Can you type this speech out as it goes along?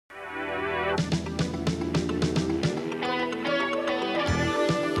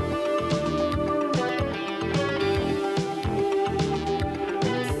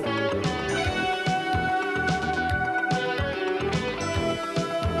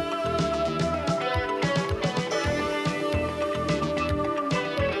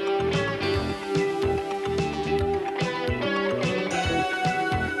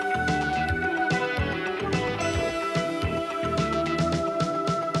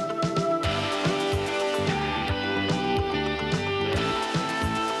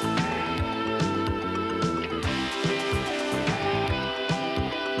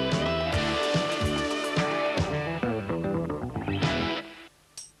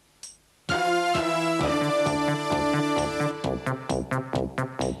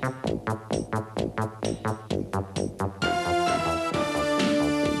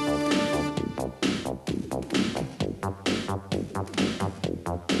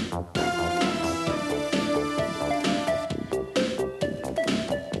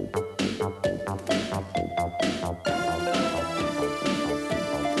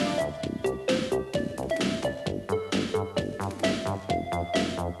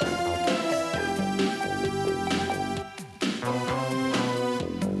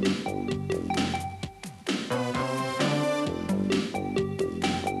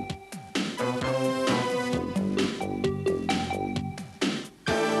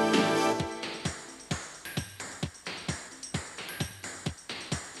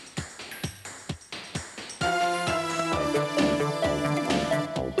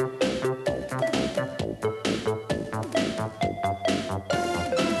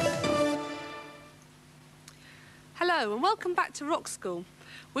Hello and welcome back to Rock School.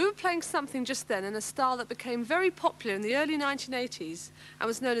 We were playing something just then in a style that became very popular in the early 1980s and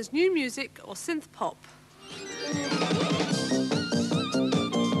was known as new music or synth pop.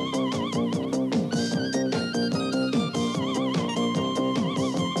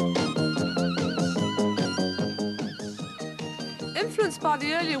 Influenced by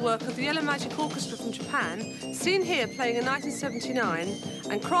the earlier work of the Yellow Magic Orchestra from Japan, seen here playing in 1979,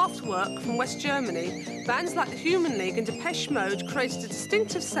 and Kraftwerk from West Germany, bands like the Human League and Depeche Mode created a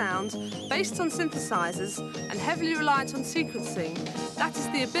distinctive sound based on synthesizers and heavily reliant on sequencing. That is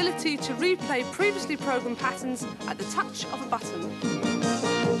the ability to replay previously programmed patterns at the touch of a button.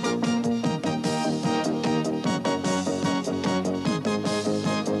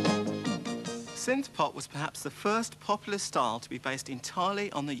 Synth pop was perhaps the first popular style to be based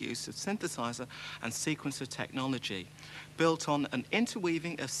entirely on the use of synthesizer and sequencer technology, built on an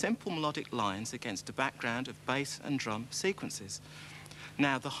interweaving of simple melodic lines against a background of bass and drum sequences.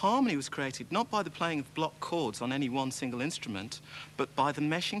 Now, the harmony was created not by the playing of block chords on any one single instrument, but by the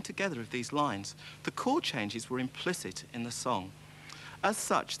meshing together of these lines. The chord changes were implicit in the song. As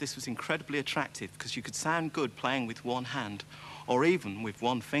such, this was incredibly attractive because you could sound good playing with one hand, or even with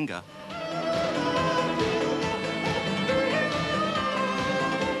one finger.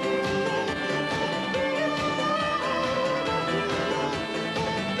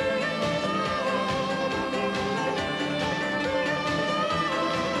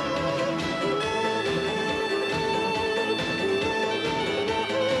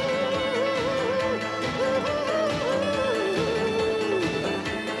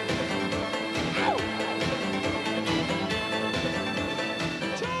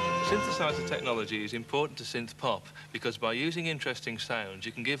 Synthesizer technology is important to synth pop because by using interesting sounds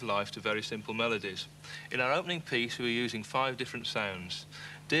you can give life to very simple melodies. In our opening piece we were using 5 different sounds.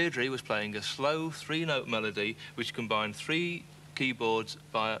 Deirdre was playing a slow 3-note melody which combined 3 keyboards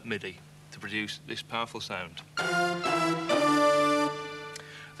via MIDI to produce this powerful sound.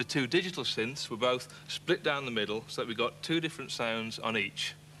 The 2 digital synths were both split down the middle so that we got 2 different sounds on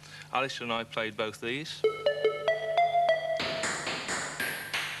each. Alistair and I played both these.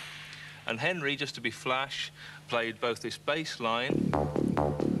 And Henry, just to be flash, played both this bass line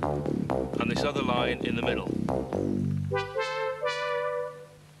and this other line in the middle.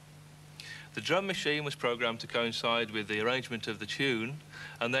 The drum machine was programmed to coincide with the arrangement of the tune,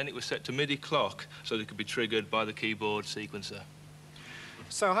 and then it was set to MIDI clock so that it could be triggered by the keyboard sequencer.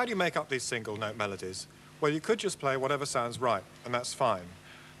 So how do you make up these single note melodies? Well, you could just play whatever sounds right, and that's fine.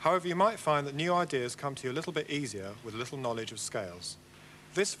 However, you might find that new ideas come to you a little bit easier with a little knowledge of scales.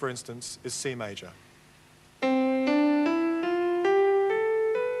 This, for instance, is C major.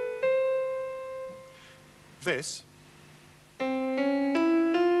 This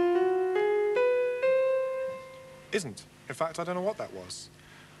isn't. In fact, I don't know what that was.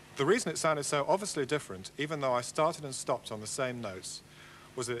 The reason it sounded so obviously different, even though I started and stopped on the same notes,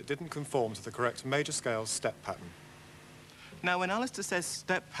 was that it didn't conform to the correct major scale step pattern. Now, when Alistair says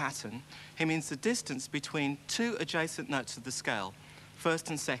step pattern, he means the distance between 2 adjacent notes of the scale. First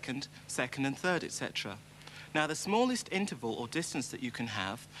and second, second and third, etc. Now, the smallest interval or distance that you can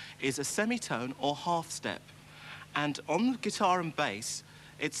have is a semitone or half step. And on the guitar and bass,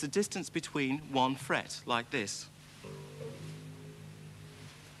 it's the distance between 1 fret, like this.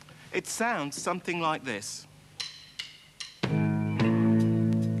 It sounds something like this.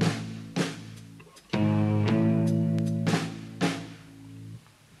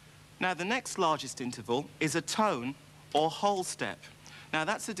 Now, the next largest interval is a tone or whole step. Now,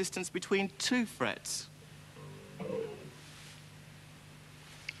 that's the distance between 2 frets.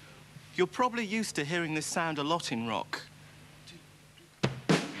 You're probably used to hearing this sound a lot in rock.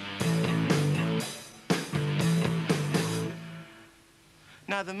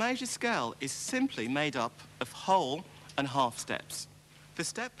 Now, the major scale is simply made up of whole and half steps. The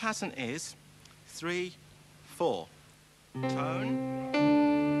step pattern is 3, 4. Tone,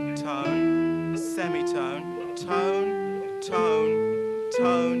 tone, semitone, tone, tone,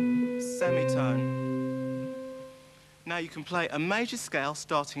 tone, semitone. Now you can play a major scale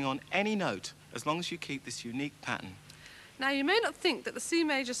starting on any note as long as you keep this unique pattern. Now, you may not think that the C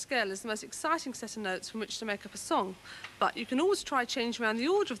major scale is the most exciting set of notes from which to make up a song, but you can always try changing around the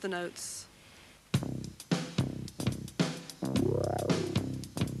order of the notes.